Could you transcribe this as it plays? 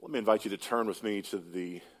Let me invite you to turn with me to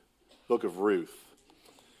the book of Ruth.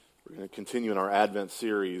 We're going to continue in our Advent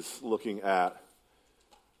series looking at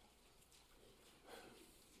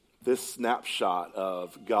this snapshot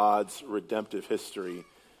of God's redemptive history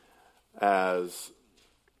as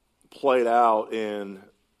played out in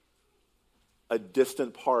a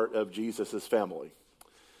distant part of Jesus' family.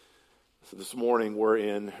 So this morning we're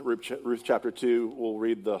in Ruth chapter 2. We'll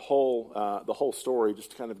read the whole story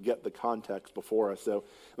just to kind of get the context before us. So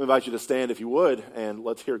I invite you to stand if you would, and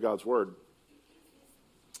let's hear God's word.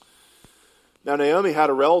 Now Naomi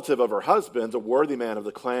had a relative of her husband's, a worthy man of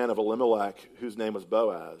the clan of Elimelech, whose name was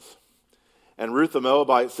Boaz. And Ruth the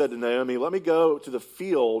Moabite said to Naomi, "Let me go to the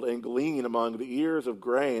field and glean among the ears of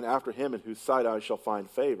grain after him in whose sight I shall find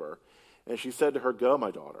favor." And she said to her, "Go,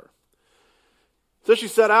 my daughter." So she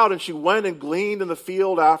set out, and she went and gleaned in the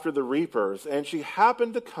field after the reapers. And she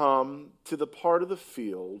happened to come to the part of the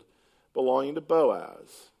field belonging to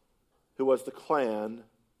Boaz, who was the clan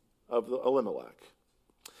of the Elimelech.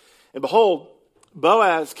 And behold,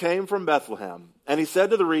 Boaz came from Bethlehem, and he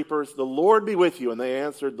said to the reapers, "The Lord be with you." And they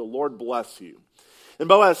answered, "The Lord bless you." And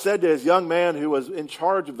Boaz said to his young man who was in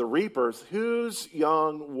charge of the reapers, "Whose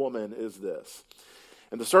young woman is this?"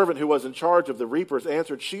 And the servant who was in charge of the reapers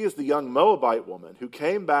answered, "She is the young Moabite woman who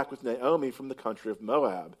came back with Naomi from the country of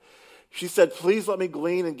Moab. She said, 'Please let me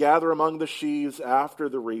glean and gather among the sheaves after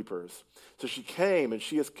the reapers.' So she came, and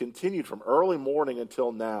she has continued from early morning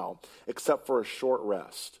until now, except for a short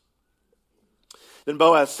rest." Then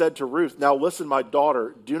Boaz said to Ruth, "Now listen, my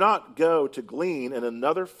daughter, do not go to glean in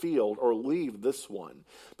another field or leave this one,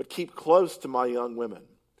 but keep close to my young women.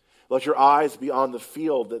 Let your eyes be on the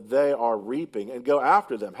field that they are reaping, and go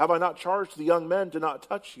after them. Have I not charged the young men to not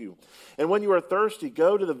touch you? And when you are thirsty,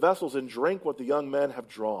 go to the vessels and drink what the young men have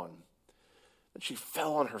drawn." And she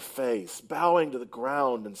fell on her face, bowing to the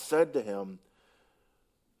ground, and said to him,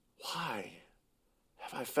 "Why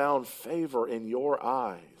have I found favor in your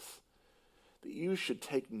eyes, that you should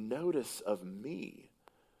take notice of me,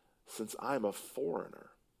 since I am a foreigner?"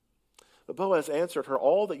 But Boaz answered her,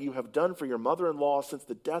 "All that you have done for your mother-in-law since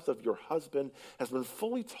the death of your husband has been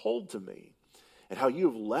fully told to me, and how you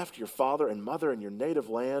have left your father and mother and your native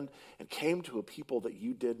land and came to a people that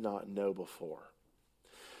you did not know before.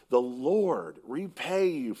 The Lord repay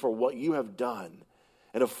you for what you have done,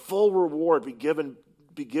 and a full reward be given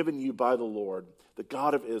you by the Lord, the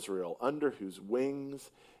God of Israel, under whose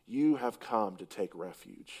wings you have come to take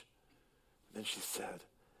refuge." And then she said,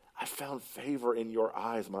 "I found favor in your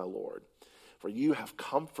eyes, my Lord, for you have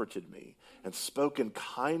comforted me and spoken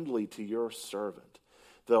kindly to your servant,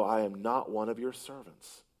 though I am not one of your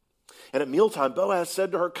servants." And at mealtime, Boaz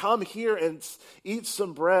said to her, "Come here and eat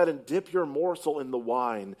some bread and dip your morsel in the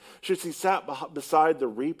wine." So she sat beside the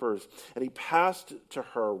reapers, and he passed to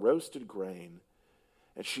her roasted grain,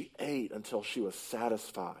 and she ate until she was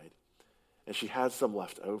satisfied, and she had some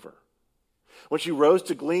left over. When she rose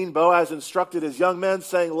to glean, Boaz instructed his young men,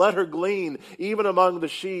 saying, "Let her glean even among the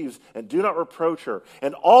sheaves, and do not reproach her.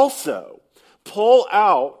 And also pull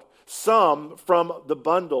out some from the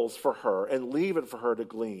bundles for her, and leave it for her to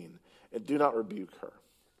glean, and do not rebuke her."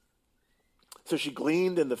 So she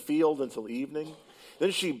gleaned in the field until evening.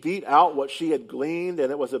 Then she beat out what she had gleaned,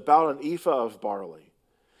 and it was about an ephah of barley.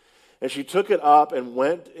 And she took it up and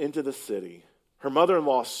went into the city. Her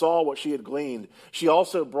mother-in-law saw what she had gleaned. She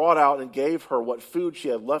also brought out and gave her what food she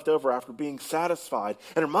had left over after being satisfied.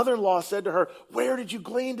 And her mother-in-law said to her, "Where did you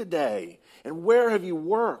glean today? And where have you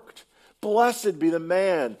worked? Blessed be the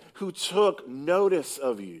man who took notice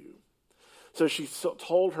of you." So she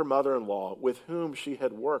told her mother-in-law with whom she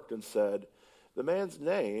had worked and said, "The man's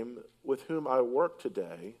name with whom I work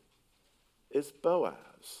today is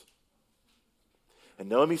Boaz." And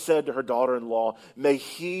Naomi said to her daughter-in-law, "May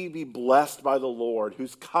he be blessed by the Lord,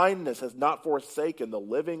 whose kindness has not forsaken the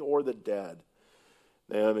living or the dead."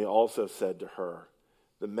 Naomi also said to her,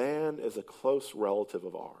 "The man is a close relative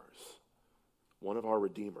of ours, one of our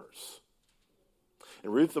redeemers."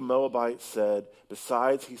 And Ruth the Moabite said,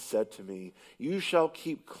 "Besides, he said to me, 'You shall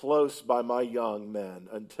keep close by my young men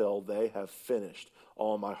until they have finished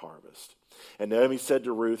all my harvest.'" And Naomi said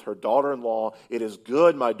to Ruth, her daughter-in-law, "It is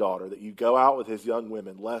good, my daughter, that you go out with his young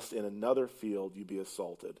women, lest in another field you be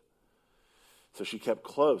assaulted." So she kept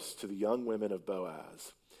close to the young women of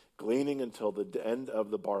Boaz, gleaning until the end of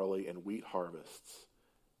the barley and wheat harvests.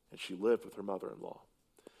 And she lived with her mother-in-law.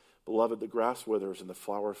 Beloved, the grass withers and the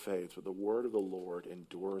flower fades, but the word of the Lord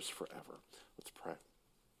endures forever. Let's pray.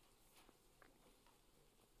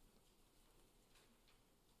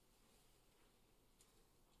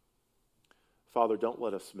 Father, don't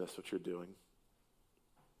let us miss what you're doing.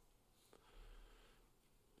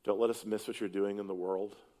 Don't let us miss what you're doing in the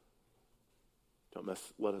world.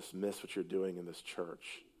 let us miss what you're doing in this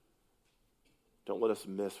church. Don't let us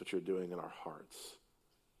miss what you're doing in our hearts.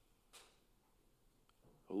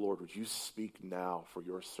 Oh Lord, would you speak now, for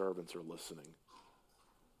your servants are listening.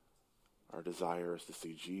 Our desire is to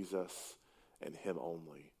see Jesus and him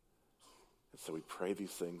only. And so we pray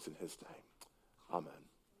these things in his name. Amen.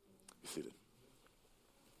 Be seated.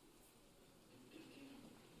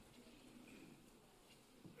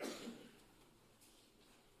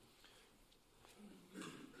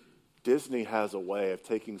 Disney has a way of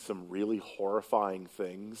taking some really horrifying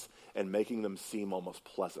things and making them seem almost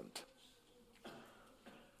pleasant.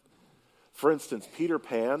 For instance, Peter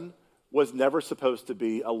Pan was never supposed to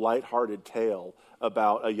be a lighthearted tale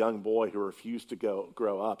about a young boy who refused to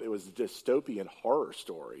grow up. It was a dystopian horror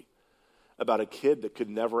story about a kid that could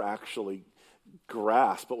never actually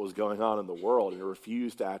grasp what was going on in the world and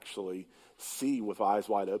refused to actually see with eyes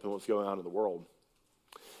wide open what's going on in the world.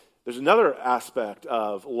 There's another aspect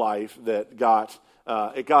of life that got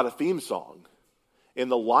a theme song. In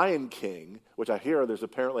The Lion King, which I hear there's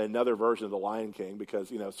apparently another version of The Lion King because,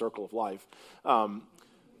 Circle of Life.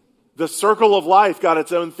 The Circle of Life got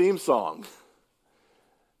its own theme song.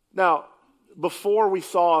 Now, before we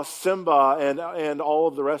saw Simba and all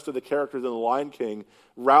of the rest of the characters in The Lion King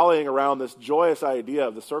rallying around this joyous idea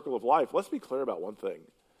of the Circle of Life, let's be clear about one thing.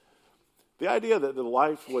 The idea that the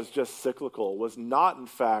life was just cyclical was not, in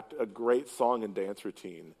fact, a great song and dance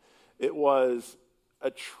routine. It was a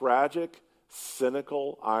tragic,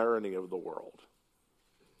 cynical irony of the world.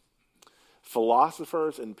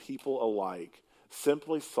 Philosophers and people alike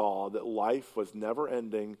simply saw that life was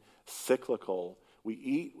never-ending, cyclical. We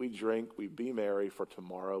eat, we drink, we be merry, for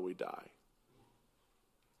tomorrow we die.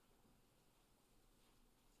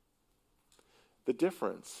 The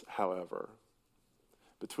difference, however,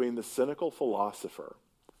 between the cynical philosopher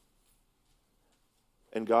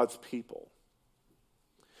and God's people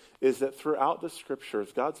is that throughout the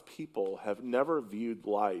scriptures, God's people have never viewed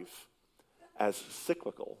life as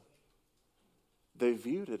cyclical. They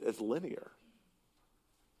viewed it as linear.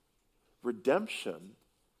 Redemption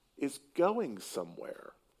is going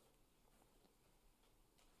somewhere.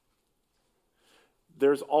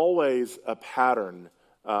 There's always a pattern,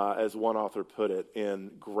 as one author put it,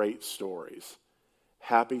 in great stories.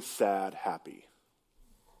 Happy, sad, happy.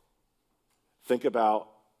 Think about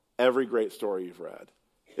every great story you've read.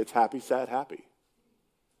 It's happy, sad, happy.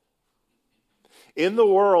 In the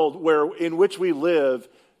world in which we live,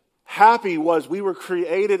 happy was we were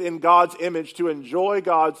created in God's image to enjoy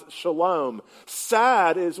God's shalom.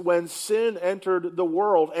 Sad is when sin entered the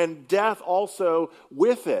world and death also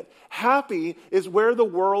with it. Happy is where the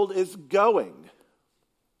world is going.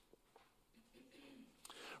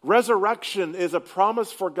 Resurrection is a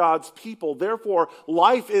promise for God's people. Therefore,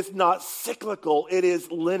 life is not cyclical, it is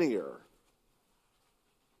linear.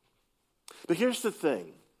 But here's the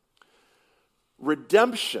thing.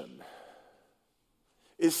 Redemption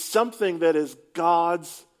is something that is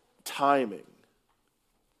God's timing.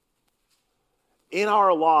 In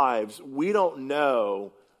our lives, we don't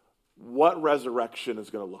know what resurrection is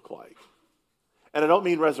going to look like. And I don't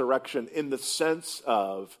mean resurrection in the sense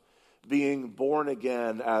of being born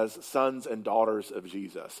again as sons and daughters of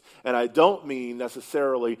Jesus. And I don't mean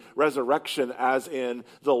necessarily resurrection as in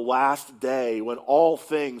the last day when all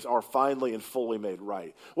things are finally and fully made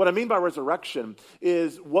right. What I mean by resurrection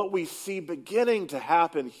is what we see beginning to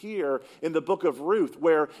happen here in the book of Ruth,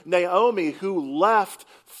 where Naomi, who left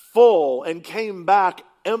full and came back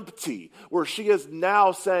empty, where she is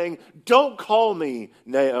now saying, don't call me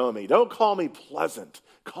Naomi, don't call me pleasant,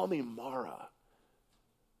 call me Mara.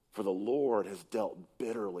 For the Lord has dealt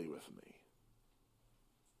bitterly with me.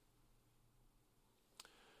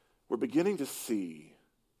 We're beginning to see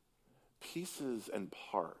pieces and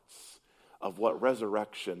parts of what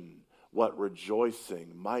resurrection, what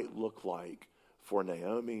rejoicing might look like for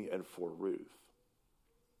Naomi and for Ruth.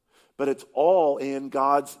 But it's all in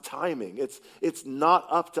God's timing. It's not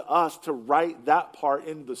up to us to write that part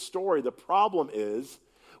into the story. The problem is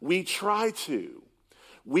we try to.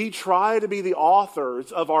 We try to be the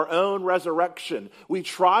authors of our own resurrection. We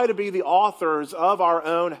try to be the authors of our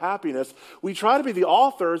own happiness. We try to be the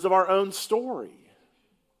authors of our own story.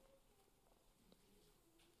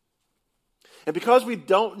 And because we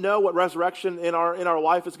don't know what resurrection in our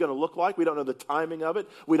life is going to look like, we don't know the timing of it,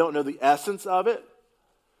 we don't know the essence of it,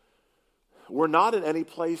 we're not in any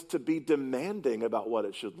place to be demanding about what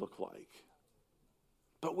it should look like.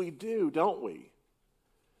 But we do, don't we?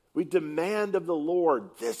 We demand of the Lord,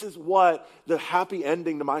 this is what the happy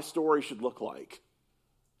ending to my story should look like.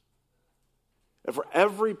 And for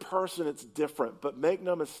every person it's different, but make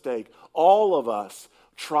no mistake, all of us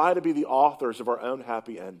try to be the authors of our own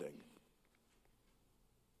happy ending.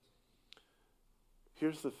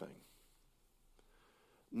 Here's the thing.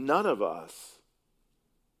 None of us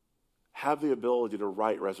have the ability to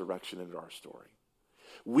write resurrection into our story.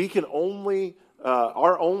 We can only,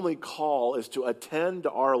 our only call is to attend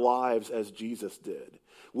to our lives as Jesus did,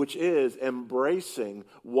 which is embracing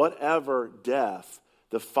whatever death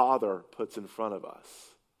the Father puts in front of us.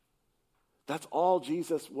 That's all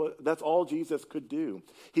Jesus could do.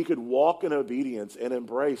 He could walk in obedience and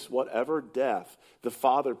embrace whatever death the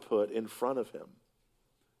Father put in front of him.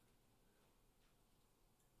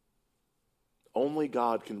 Only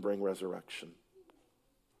God can bring resurrection.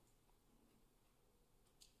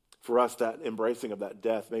 For us, that embracing of that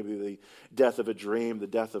death, maybe the death of a dream, the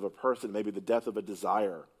death of a person, maybe the death of a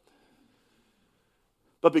desire.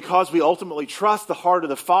 But because we ultimately trust the heart of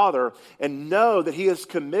the Father and know that he is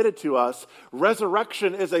committed to us,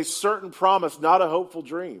 resurrection is a certain promise, not a hopeful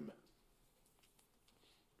dream.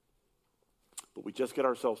 But we just get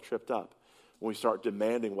ourselves tripped up when we start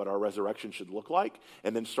demanding what our resurrection should look like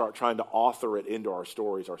and then start trying to author it into our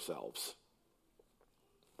stories ourselves.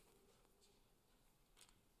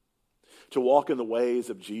 To walk in the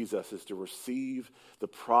ways of Jesus is to receive the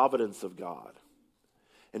providence of God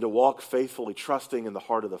and to walk faithfully, trusting in the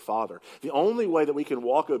heart of the Father. The only way that we can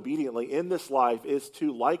walk obediently in this life is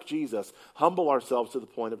to, like Jesus, humble ourselves to the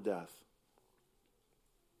point of death.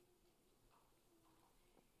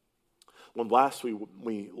 When last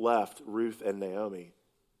we left Ruth and Naomi,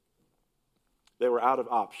 they were out of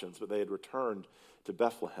options, but they had returned to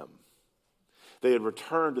Bethlehem. They had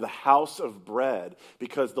returned to the house of bread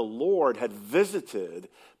because the Lord had visited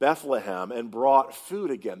Bethlehem and brought food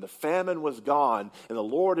again. The famine was gone, and the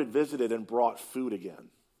Lord had visited and brought food again.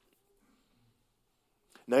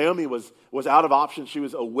 Naomi was out of options. She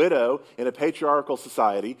was a widow in a patriarchal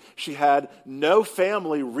society. She had no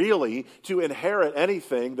family really to inherit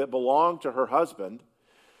anything that belonged to her husband.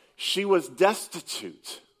 She was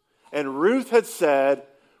destitute. And Ruth had said,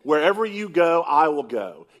 "Wherever you go, I will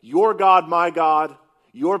go. Your God, my God.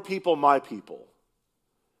 Your people, my people.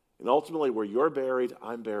 And ultimately, where you're buried,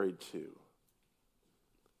 I'm buried too."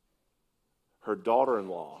 Her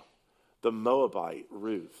daughter-in-law, the Moabite,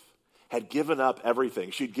 Ruth, had given up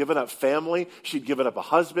everything. She'd given up family. She'd given up a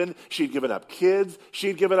husband. She'd given up kids.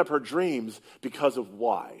 She'd given up her dreams because of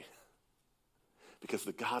why? Because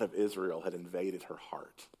the God of Israel had invaded her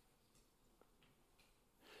heart.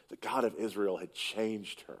 The God of Israel had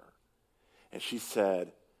changed her. And she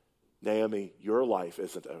said, "Naomi, your life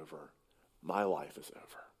isn't over. My life is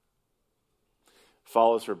over."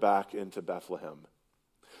 Follows her back into Bethlehem.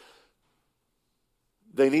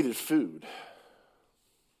 They needed food.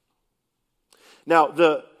 Now,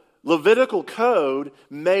 the Levitical code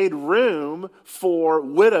made room for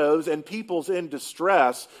widows and peoples in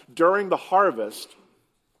distress during the harvest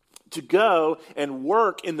to go and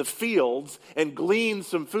work in the fields and glean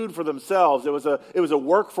some food for themselves. It was a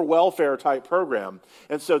work for welfare type program.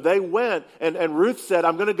 And so they went, and Ruth said,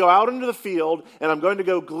 "I'm going to go out into the field and I'm going to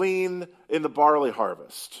go glean in the barley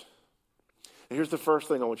harvest." And here's the first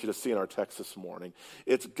thing I want you to see in our text this morning.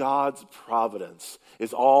 It's God's providence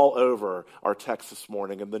is all over our text this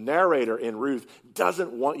morning. And the narrator in Ruth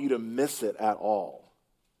doesn't want you to miss it at all.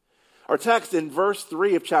 Our text in verse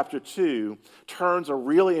 3 of chapter 2 turns a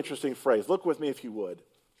really interesting phrase. Look with me if you would.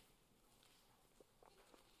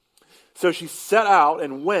 "So she set out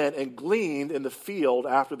and went and gleaned in the field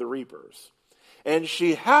after the reapers. And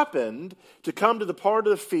she happened to come to the part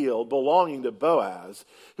of the field belonging to Boaz,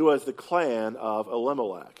 who was the clan of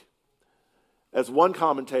Elimelech." As one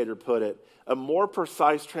commentator put it, a more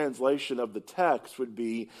precise translation of the text would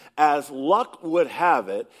be, "As luck would have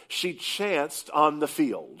it, she chanced on the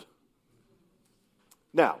field."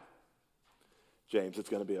 Now, James, it's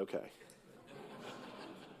going to be okay.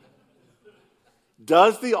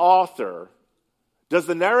 Does the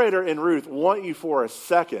narrator in Ruth want you for a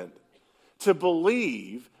second to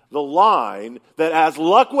believe the line that as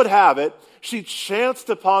luck would have it, she chanced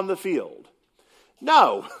upon the field?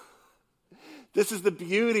 No. This is the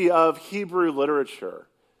beauty of Hebrew literature.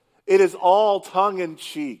 It is all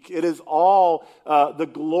tongue-in-cheek. It is all the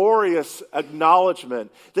glorious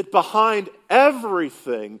acknowledgement that behind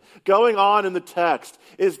everything going on in the text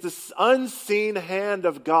is this unseen hand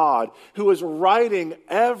of God who is writing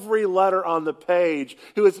every letter on the page,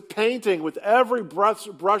 who is painting with every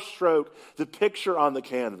brushstroke the picture on the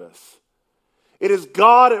canvas. It is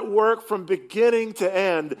God at work from beginning to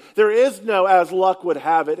end. There is no "as luck would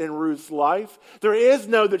have it" in Ruth's life. There is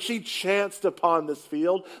no that she chanced upon this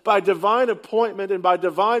field. By divine appointment and by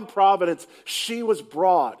divine providence, she was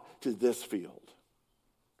brought to this field.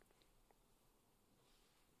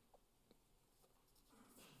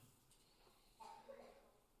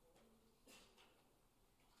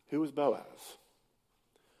 Who was Boaz?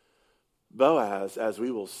 Boaz, as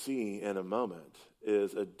we will see in a moment,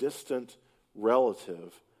 is a distant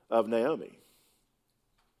relative of Naomi.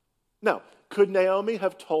 Now, could Naomi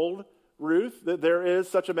have told Ruth that there is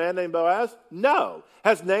such a man named Boaz? No.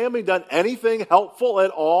 Has Naomi done anything helpful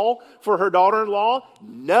at all for her daughter-in-law?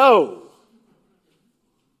 No.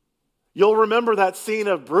 You'll remember that scene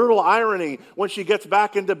of brutal irony when she gets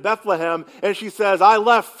back into Bethlehem and she says, I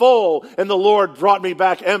left full and the Lord brought me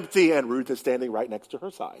back empty, and Ruth is standing right next to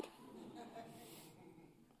her side.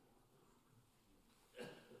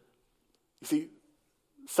 You see,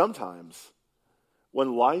 sometimes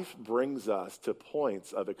when life brings us to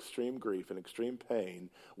points of extreme grief and extreme pain,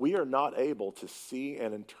 we are not able to see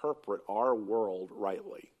and interpret our world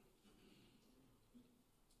rightly.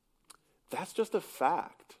 That's just a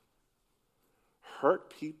fact.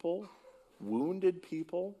 Hurt people, wounded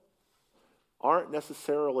people, aren't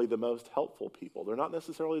necessarily the most helpful people. They're not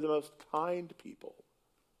necessarily the most kind people.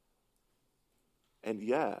 And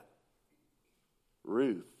yet,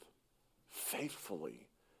 Ruth faithfully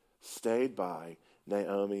stayed by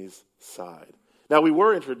Naomi's side. Now, we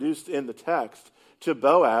were introduced in the text to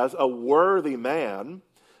Boaz, a worthy man.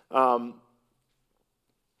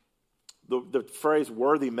 The phrase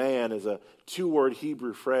worthy man is a two-word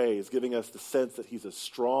Hebrew phrase giving us the sense that he's a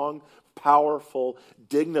strong, powerful,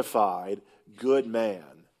 dignified, good man.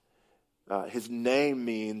 His name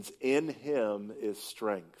means in him is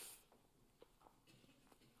strength.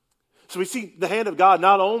 So we see the hand of God.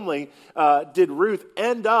 Not only did Ruth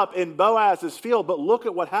end up in Boaz's field, but look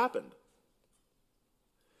at what happened.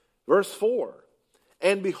 Verse 4,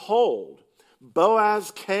 and behold,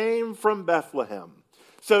 Boaz came from Bethlehem.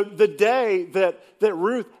 So the day that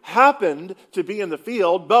Ruth happened to be in the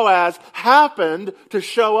field, Boaz happened to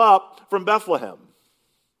show up from Bethlehem.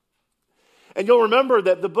 And you'll remember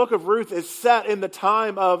that the book of Ruth is set in the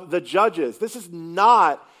time of the Judges. This is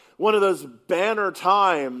not one of those banner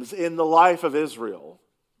times in the life of Israel.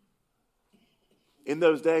 In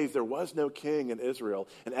those days, there was no king in Israel,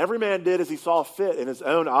 and every man did as he saw fit in his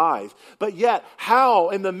own eyes. But yet, how,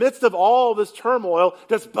 in the midst of all this turmoil,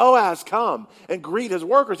 does Boaz come and greet his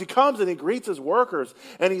workers? He comes and he greets his workers,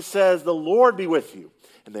 and he says, the Lord be with you.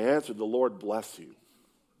 And they answered, the Lord bless you.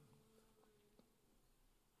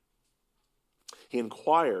 He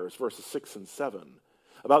inquires, verses 6 and 7,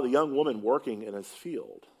 about the young woman working in his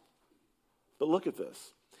field. But look at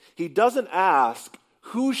this. He doesn't ask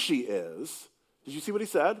who she is. Did you see what he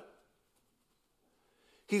said?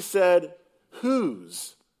 He said,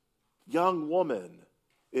 whose young woman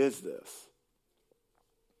is this?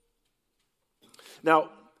 Now,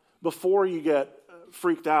 before you get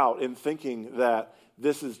freaked out in thinking that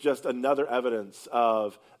this is just another evidence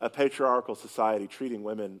of a patriarchal society treating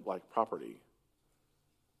women like property,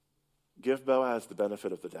 give Boaz the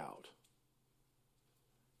benefit of the doubt.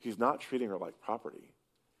 He's not treating her like property.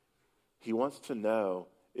 He wants to know,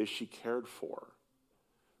 is she cared for?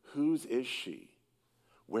 Whose is she?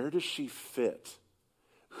 Where does she fit?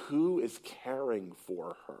 Who is caring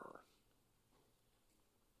for her?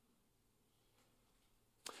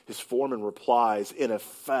 His foreman replies, in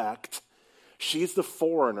effect, she's the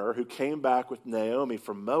foreigner who came back with Naomi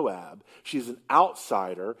from Moab. She's an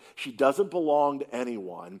outsider. She doesn't belong to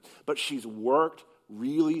anyone, but she's worked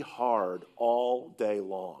really hard all day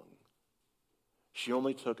long. She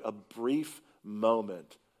only took a brief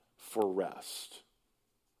moment for rest.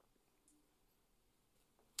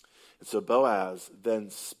 And so Boaz then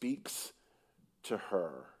speaks to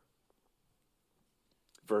her.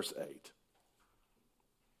 Verse 8.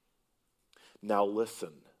 Now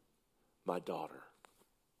listen, my daughter.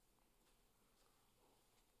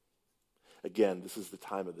 Again, this is the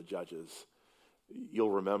time of the Judges.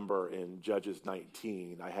 You'll remember in Judges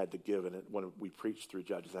 19, I had to give, when we preached through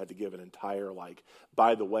Judges, I had to give an entire,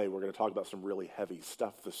 by the way, we're going to talk about some really heavy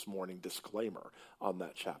stuff this morning, disclaimer on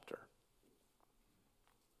that chapter.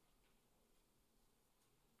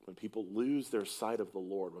 When people lose their sight of the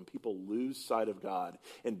Lord, when people lose sight of God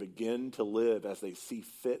and begin to live as they see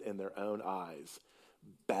fit in their own eyes,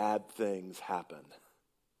 bad things happen.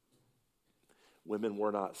 Women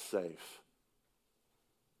were not safe.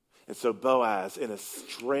 And so Boaz, in a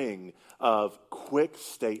string of quick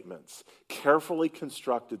statements, carefully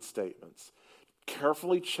constructed statements,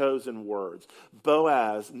 carefully chosen words,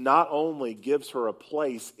 Boaz not only gives her a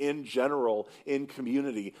place in general in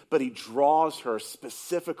community, but he draws her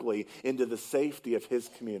specifically into the safety of his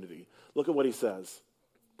community. Look at what he says.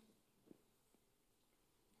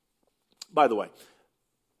 By the way,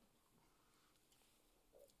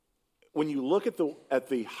 when you look at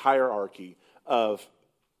the hierarchy of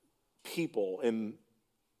people in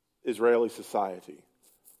Israeli society,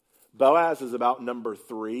 Boaz is about number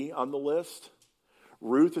 3 on the list.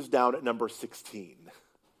 Ruth is down at number 16.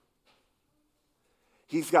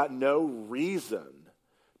 He's got no reason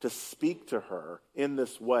to speak to her in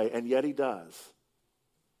this way, and yet he does.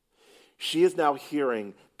 She is now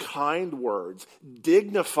hearing kind words,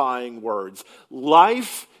 dignifying words,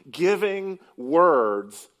 life-giving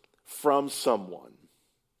words from someone.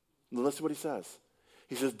 And listen to what he says.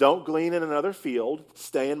 He says, don't glean in another field,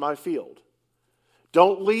 stay in my field.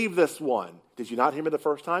 Don't leave this one. Did you not hear me the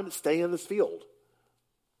first time? Stay in this field.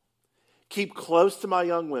 Keep close to my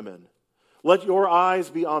young women. Let your eyes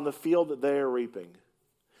be on the field that they are reaping.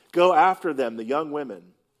 Go after them, the young women.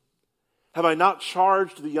 Have I not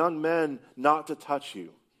charged the young men not to touch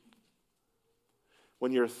you?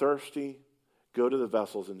 When you're thirsty, go to the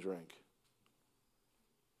vessels and drink.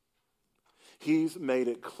 He's made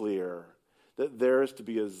it clear that there's to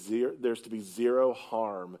be zero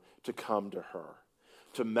harm to come to her.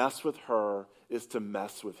 To mess with her is to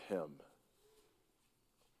mess with him.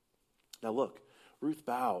 Now look, Ruth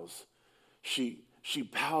bows. She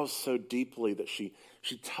bows so deeply that she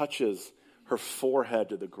touches her forehead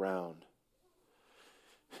to the ground.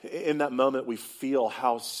 In that moment, we feel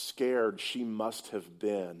how scared she must have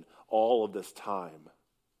been all of this time.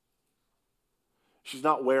 She's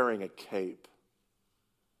not wearing a cape.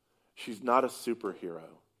 She's not a superhero.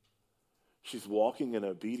 She's walking in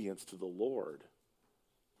obedience to the Lord.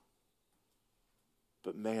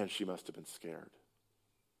 But man, she must have been scared.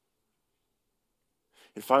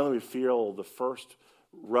 And finally, we feel the first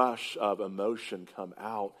rush of emotion come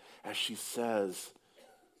out as she says,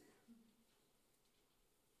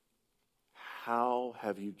 how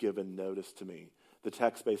have you given notice to me? The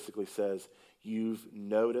text basically says, you've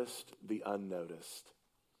noticed the unnoticed.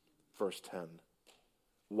 Verse 10.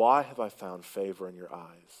 Why have I found favor in your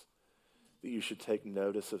eyes that you should take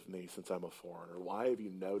notice of me since I'm a foreigner? Why have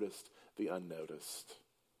you noticed the unnoticed?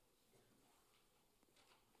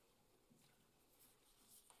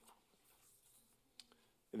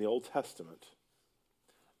 In the Old Testament,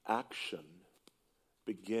 action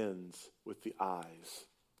begins with the eyes.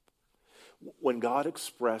 When God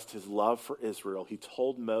expressed his love for Israel, he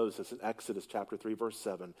told Moses in Exodus chapter 3, verse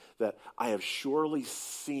 7, that I have surely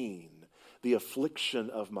seen the affliction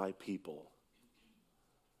of my people.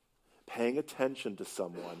 Paying attention to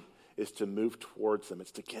someone is to move towards them.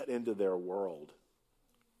 It's to get into their world.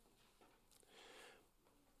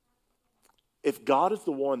 If God is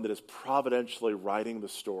the one that is providentially writing the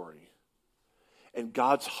story, and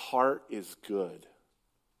God's heart is good,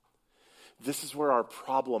 this is where our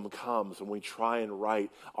problem comes when we try and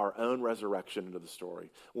write our own resurrection into the story,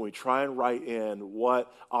 when we try and write in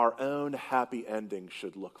what our own happy ending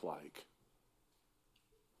should look like.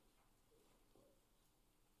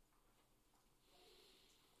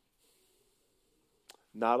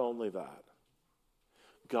 Not only that,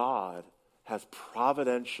 God has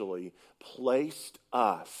providentially placed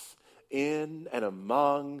us in and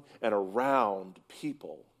among and around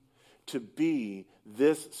people to be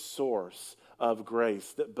this source of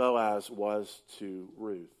grace that Boaz was to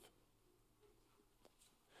Ruth.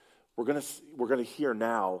 We're going to hear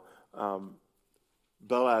now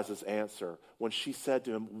Boaz's answer when she said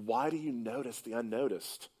to him, why do you notice the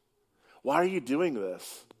unnoticed? Why are you doing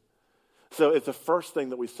this? So it's the first thing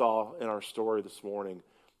that we saw in our story this morning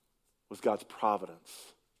was God's providence.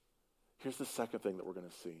 Here's the second thing that we're going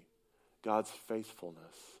to see. God's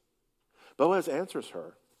faithfulness. Boaz answers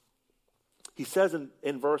her. He says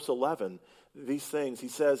in verse 11 these things. He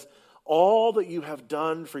says, all that you have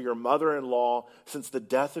done for your mother-in-law since the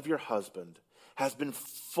death of your husband has been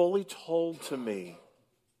fully told to me.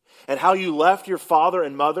 And how you left your father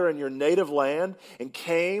and mother in your native land and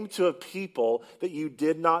came to a people that you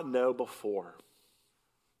did not know before.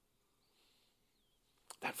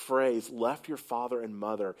 That phrase, left your father and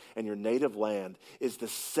mother and your native land, is the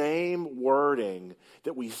same wording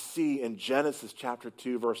that we see in Genesis chapter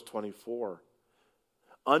 2, verse 24,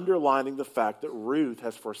 underlining the fact that Ruth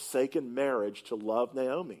has forsaken marriage to love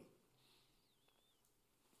Naomi.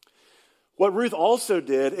 What Ruth also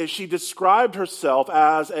did is she described herself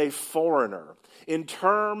as a foreigner in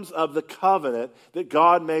terms of the covenant that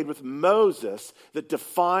God made with Moses that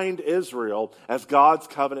defined Israel as God's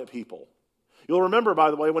covenant people. You'll remember,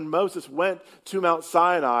 by the way, when Moses went to Mount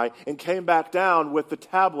Sinai and came back down with the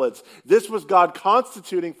tablets, this was God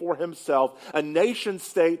constituting for himself a nation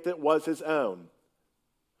state that was his own.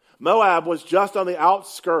 Moab was just on the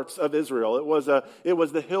outskirts of Israel. It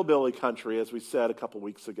was the hillbilly country, as we said a couple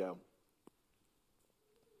weeks ago.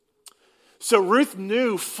 So Ruth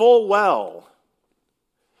knew full well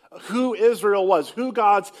who Israel was, who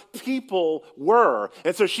God's people were.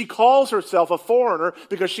 And so she calls herself a foreigner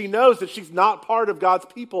because she knows that she's not part of God's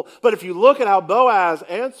people. But if you look at how Boaz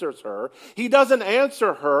answers her, he doesn't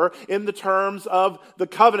answer her in the terms of the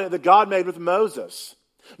covenant that God made with Moses.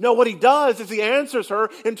 No, what he does is he answers her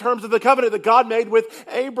in terms of the covenant that God made with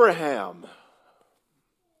Abraham.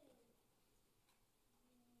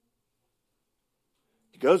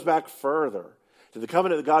 He goes back further to the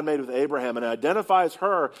covenant that God made with Abraham and identifies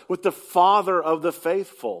her with the father of the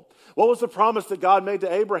faithful. What was the promise that God made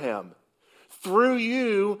to Abraham? Through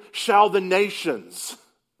you shall the nations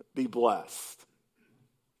be blessed.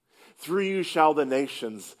 Through you shall the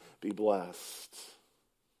nations be blessed.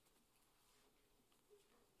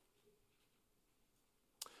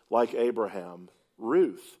 Like Abraham,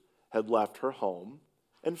 Ruth had left her home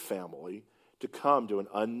and family to come to an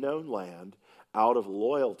unknown land out of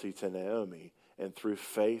loyalty to Naomi and through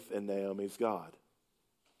faith in Naomi's God.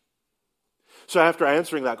 So after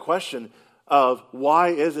answering that question of why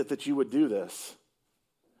is it that you would do this,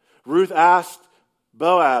 Ruth asked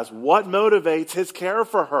Boaz what motivates his care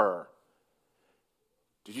for her.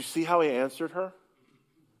 Did you see how he answered her?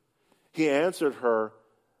 He answered her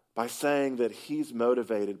by saying that he's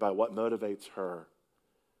motivated by what motivates her,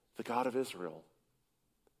 the God of Israel.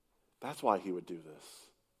 That's why he would do this.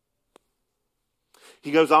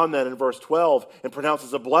 He goes on then in verse 12 and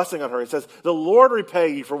pronounces a blessing on her. He says, "The Lord repay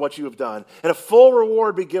you for what you have done, and a full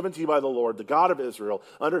reward be given to you by the Lord, the God of Israel,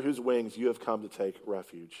 under whose wings you have come to take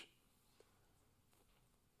refuge."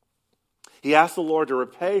 He asked the Lord to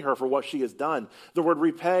repay her for what she has done. The word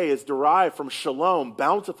repay is derived from shalom,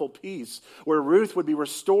 bountiful peace, where Ruth would be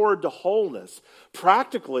restored to wholeness.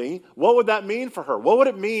 Practically, what would that mean for her? What would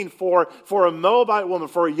it mean for a Moabite woman,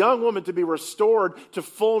 for a young woman to be restored to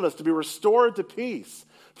fullness, to be restored to peace?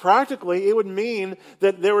 Practically, it would mean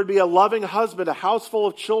that there would be a loving husband, a house full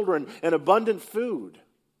of children, and abundant food.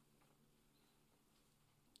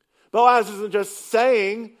 Boaz isn't just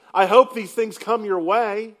saying, I hope these things come your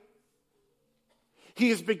way. He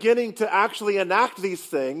is beginning to actually enact these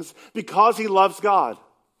things because he loves God.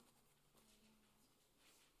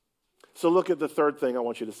 So look at the third thing I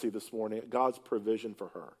want you to see this morning, God's provision for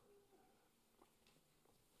her.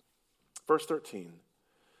 Verse 13.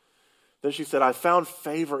 Then she said, "I found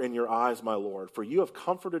favor in your eyes, my Lord, for you have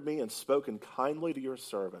comforted me and spoken kindly to your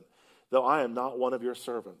servant, though I am not one of your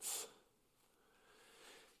servants."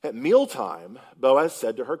 At mealtime, Boaz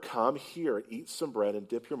said to her, "Come here, eat some bread and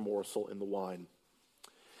dip your morsel in the wine."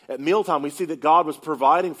 At mealtime, we see that God was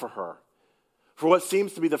providing for her. For what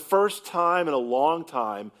seems to be the first time in a long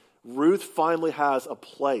time, Ruth finally has a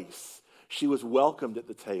place. She was welcomed at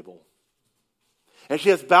the table. And she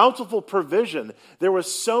has bountiful provision. There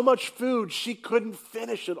was so much food, she couldn't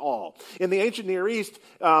finish it all. In the ancient Near East,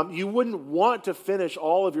 you wouldn't want to finish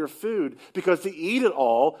all of your food because to eat it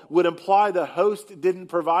all would imply the host didn't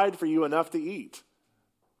provide for you enough to eat.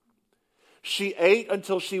 She ate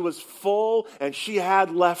until she was full and she had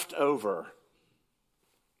left over.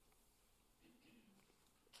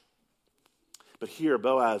 But here,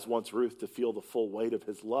 Boaz wants Ruth to feel the full weight of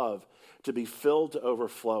his love, to be filled to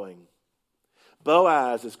overflowing.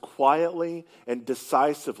 Boaz is quietly and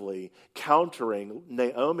decisively countering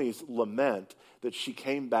Naomi's lament that she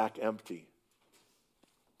came back empty.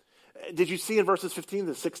 Did you see in verses 15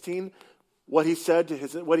 to 16 what he said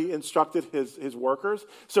to what he instructed his workers?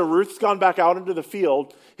 So Ruth's gone back out into the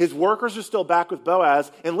field. His workers are still back with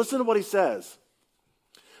Boaz. And listen to what he says.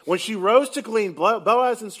 When she rose to glean,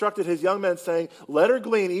 Boaz instructed his young men, saying, "Let her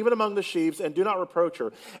glean even among the sheaves, and do not reproach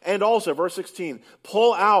her. And also," verse 16,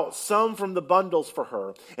 "pull out some from the bundles for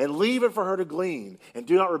her, and leave it for her to glean, and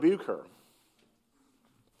do not rebuke her."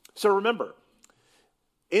 So remember,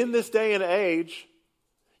 in this day and age,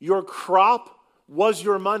 your crop was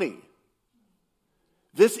your money.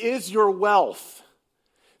 This is your wealth.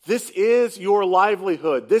 This is your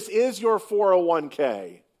livelihood. This is your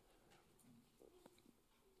 401k.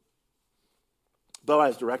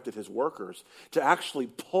 Boaz directed his workers to actually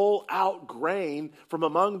pull out grain from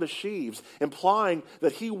among the sheaves, implying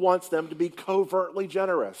that he wants them to be covertly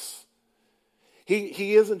generous.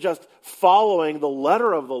 He isn't just following the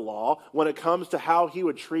letter of the law when it comes to how he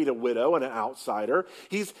would treat a widow and an outsider.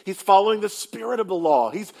 He's following the spirit of the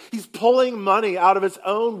law. He's pulling money out of his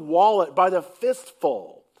own wallet by the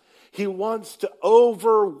fistful. He wants to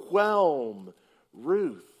overwhelm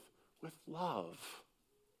Ruth with love.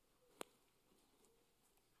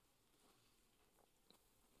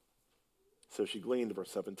 So she gleaned,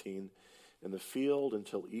 verse 17, in the field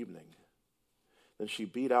until evening. Then she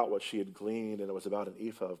beat out what she had gleaned, and it was about an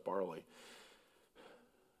ephah of barley.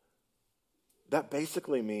 That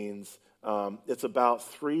basically means It's about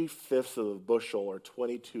 3/5 of a bushel or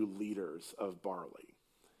 22 liters of barley.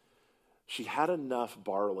 She had enough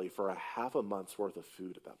barley for a half a month's worth of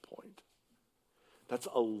food at that point. That's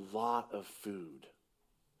a lot of food,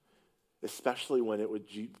 especially when it would,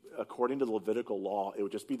 according to the Levitical law, it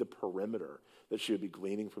would just be the perimeter that she would be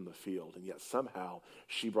gleaning from the field. And yet somehow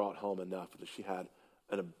she brought home enough that she had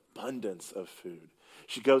an abundance of food.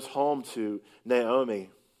 She goes home to Naomi,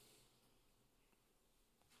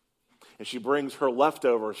 and she brings her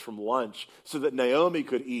leftovers from lunch so that Naomi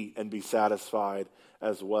could eat and be satisfied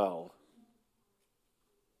as well.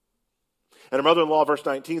 And her mother-in-law, verse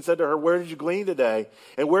 19, said to her, "Where did you glean today?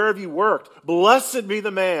 And where have you worked? Blessed be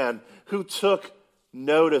the man who took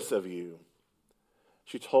notice of you."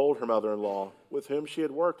 She told her mother-in-law with whom she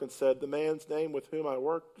had worked and said, "The man's name with whom I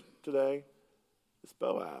worked today is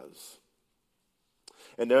Boaz."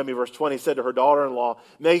 And Naomi, verse 20, said to her daughter-in-law,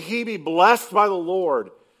 "May he be blessed by the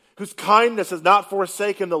Lord, whose kindness has not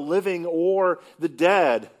forsaken the living or the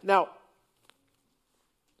dead." Now,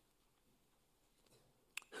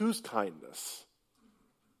 whose kindness?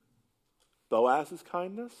 Boaz's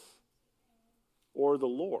kindness or the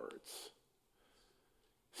Lord's?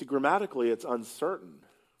 See, grammatically, it's uncertain.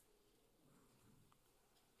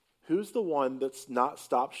 Who's the one that's not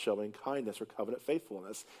stopped showing kindness or covenant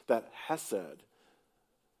faithfulness, that hesed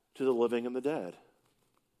to the living and the dead?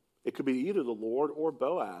 It could be either the Lord or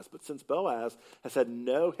Boaz, but since Boaz has had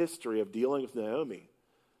no history of dealing with Naomi,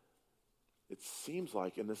 it seems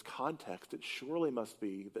like in this context, it surely must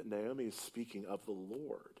be that Naomi is speaking of the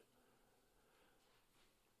Lord.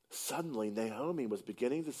 Suddenly, Naomi was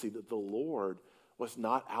beginning to see that the Lord was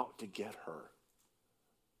not out to get her.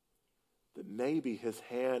 That maybe his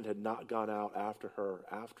hand had not gone out after her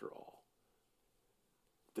after all.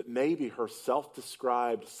 That maybe her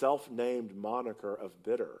self-described, self-named moniker of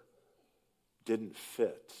bitter didn't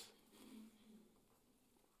fit.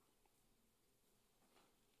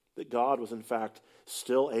 That God was in fact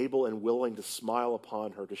still able and willing to smile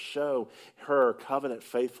upon her, to show her covenant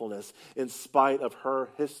faithfulness in spite of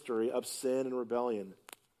her history of sin and rebellion.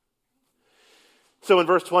 So in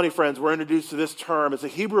verse 20, friends, we're introduced to this term. It's a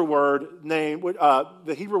Hebrew word named,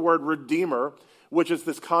 the Hebrew word redeemer, which is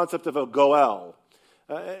this concept of a goel.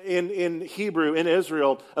 In Hebrew, in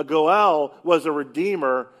Israel, a goel was a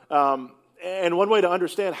redeemer. And one way to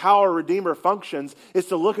understand how a redeemer functions is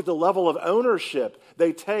to look at the level of ownership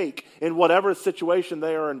they take in whatever situation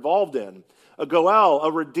they are involved in. A goel,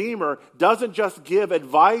 a redeemer, doesn't just give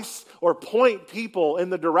advice or point people in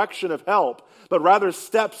the direction of help, but rather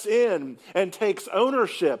steps in and takes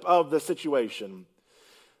ownership of the situation.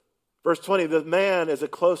 Verse 20, the man is a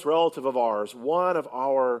close relative of ours, one of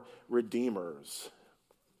our redeemers.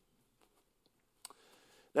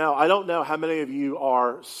 Now, I don't know how many of you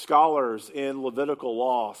are scholars in Levitical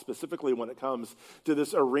law, specifically when it comes to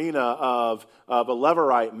this arena of a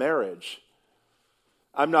Levirate marriage.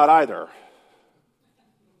 I'm not either.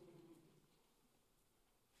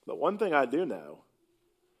 But one thing I do know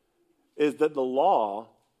is that the law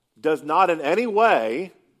does not in any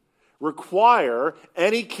way require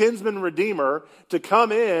any kinsman redeemer to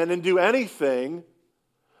come in and do anything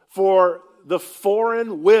for the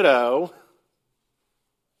foreign widow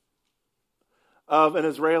of an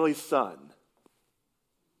Israeli son.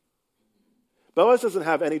 Boaz doesn't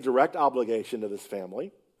have any direct obligation to this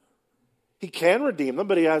family. He can redeem them,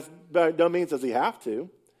 but he has, by no means does he have to.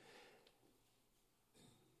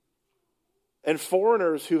 And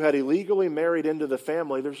foreigners who had illegally married into the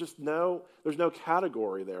family, there's no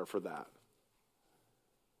category there for that.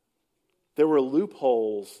 There were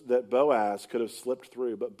loopholes that Boaz could have slipped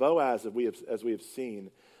through, but Boaz, as we have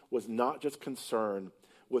seen, was not just concerned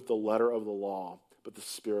with the letter of the law, but the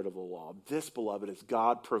spirit of the law. This, beloved, is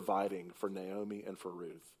God providing for Naomi and for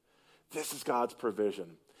Ruth. This is God's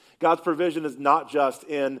provision. God's provision is not just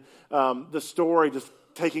in the story just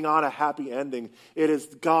taking on a happy ending. It is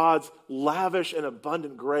God's lavish and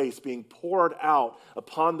abundant grace being poured out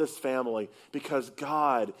upon this family because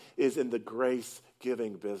God is in the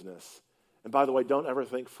grace-giving business. And by the way, don't ever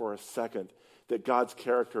think for a second that God's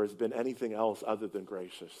character has been anything else other than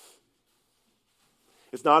gracious.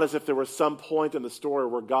 It's not as if there was some point in the story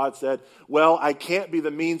where God said, well, I can't be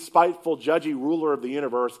the mean, spiteful, judgy ruler of the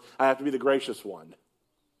universe. I have to be the gracious one.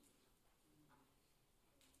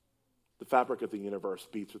 The fabric of the universe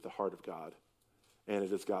beats with the heart of God, and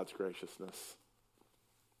it is God's graciousness.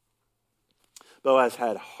 Boaz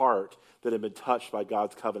had heart that had been touched by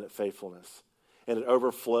God's covenant faithfulness, and it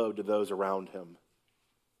overflowed to those around him.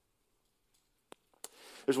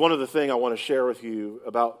 There's one other thing I want to share with you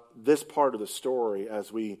about this part of the story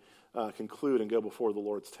as we conclude and go before the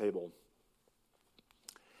Lord's table.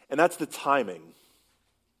 And that's the timing,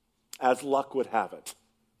 as luck would have it.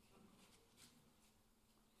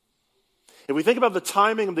 If we think about the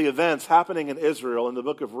timing of the events happening in Israel in the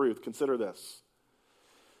book of Ruth, consider this.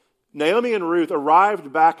 Naomi and Ruth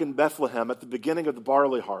arrived back in Bethlehem at the beginning of the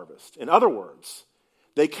barley harvest. In other words,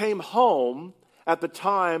 they came home at the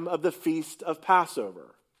time of the feast of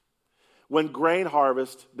Passover, when grain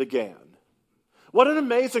harvest began. What an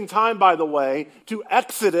amazing time, by the way, to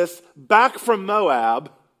exodus back from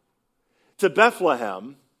Moab to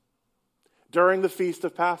Bethlehem during the feast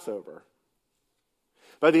of Passover.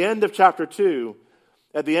 By the end of chapter 2,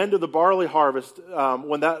 at the end of the barley harvest,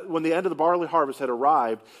 when the end of the barley harvest had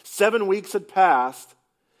arrived, 7 weeks had passed,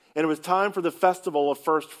 and it was time for the festival of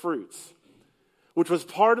first fruits, which was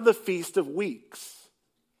part of the Feast of Weeks,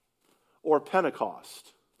 or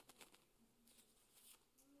Pentecost.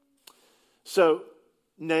 So,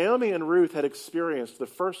 Naomi and Ruth had experienced the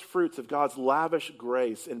first fruits of God's lavish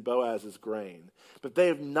grace in Boaz's grain, but they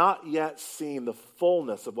have not yet seen the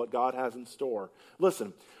fullness of what God has in store.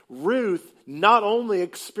 Listen, Ruth not only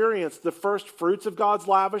experienced the first fruits of God's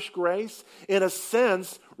lavish grace, in a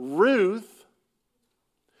sense, Ruth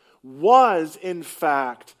was, in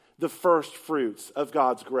fact, the first fruits of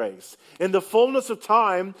God's grace. In the fullness of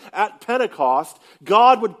time at Pentecost,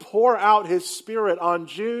 God would pour out his Spirit on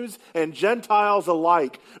Jews and Gentiles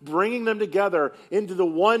alike, bringing them together into the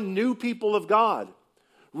one new people of God.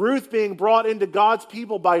 Ruth being brought into God's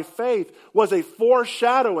people by faith was a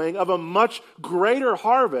foreshadowing of a much greater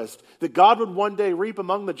harvest that God would one day reap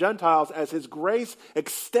among the Gentiles as his grace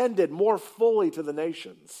extended more fully to the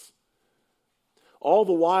nations. All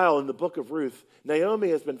the while in the book of Ruth,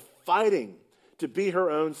 Naomi has been fighting to be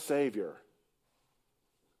her own Savior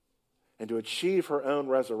and to achieve her own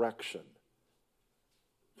resurrection.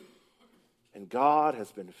 And God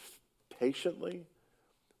has been patiently,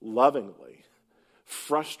 lovingly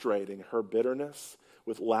frustrating her bitterness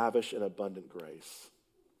with lavish and abundant grace.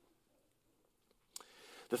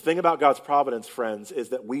 The thing about God's providence, friends, is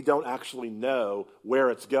that we don't actually know where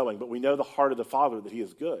it's going, but we know the heart of the Father, that he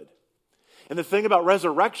is good. And the thing about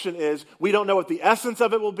resurrection is we don't know what the essence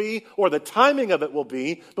of it will be or the timing of it will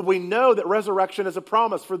be, but we know that resurrection is a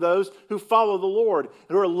promise for those who follow the Lord and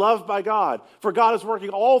who are loved by God. For God is working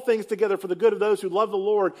all things together for the good of those who love the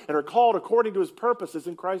Lord and are called according to his purposes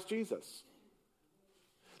in Christ Jesus.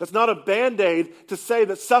 That's not a Band-Aid to say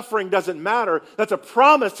that suffering doesn't matter. That's a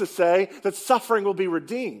promise to say that suffering will be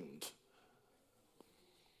redeemed.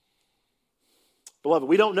 Beloved,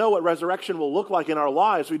 we don't know what resurrection will look like in our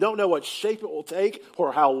lives. We don't know what shape it will take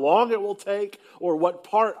or how long it will take or what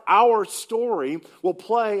part our story will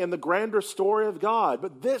play in the grander story of God.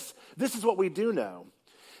 But this is what we do know.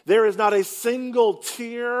 There is not a single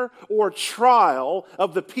tear or trial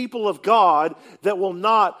of the people of God that will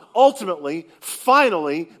not ultimately,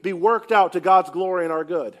 finally, be worked out to God's glory and our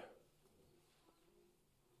good.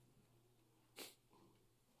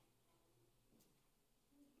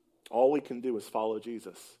 All we can do is follow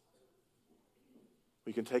Jesus.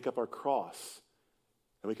 We can take up our cross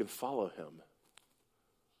and we can follow him.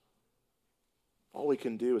 All we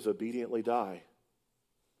can do is obediently die.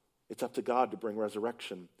 It's up to God to bring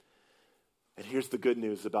resurrection. And here's the good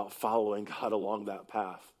news about following God along that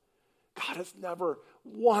path. God has never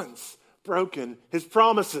once broken his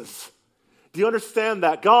promises. Do you understand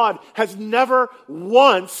that? God has never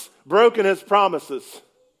once broken his promises.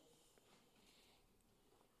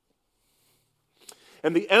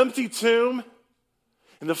 And the empty tomb,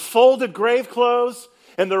 and the folded grave clothes,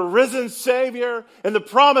 and the risen Savior, and the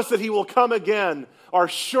promise that he will come again are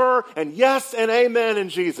sure and yes and amen in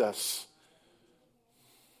Jesus.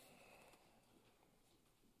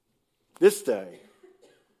 This day,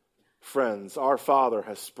 friends, our Father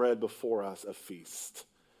has spread before us a feast.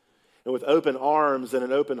 And with open arms and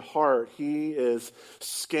an open heart, he is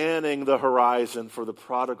scanning the horizon for the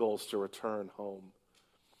prodigals to return home.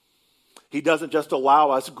 He doesn't just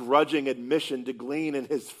allow us grudging admission to glean in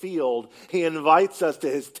his field. He invites us to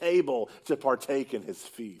his table to partake in his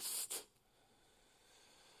feast.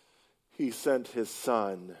 He sent his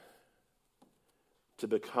Son to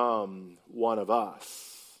become one of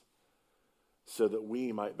us so that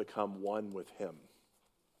we might become one with him.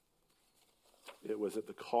 It was at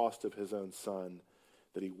the cost of his own Son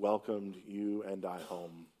that he welcomed you and I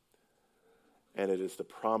home. And it is the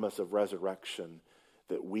promise of resurrection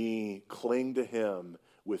that we cling to him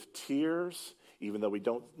with tears, even though we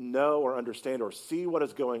don't know or understand or see what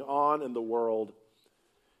is going on in the world.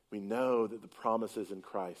 We know that the promises in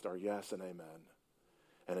Christ are yes and amen.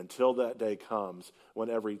 And until that day comes, when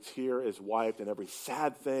every tear is wiped and every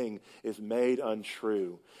sad thing is made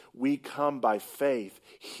untrue, we come by faith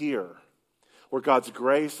here, where God's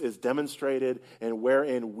grace is demonstrated and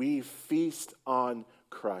wherein we feast on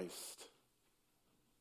Christ.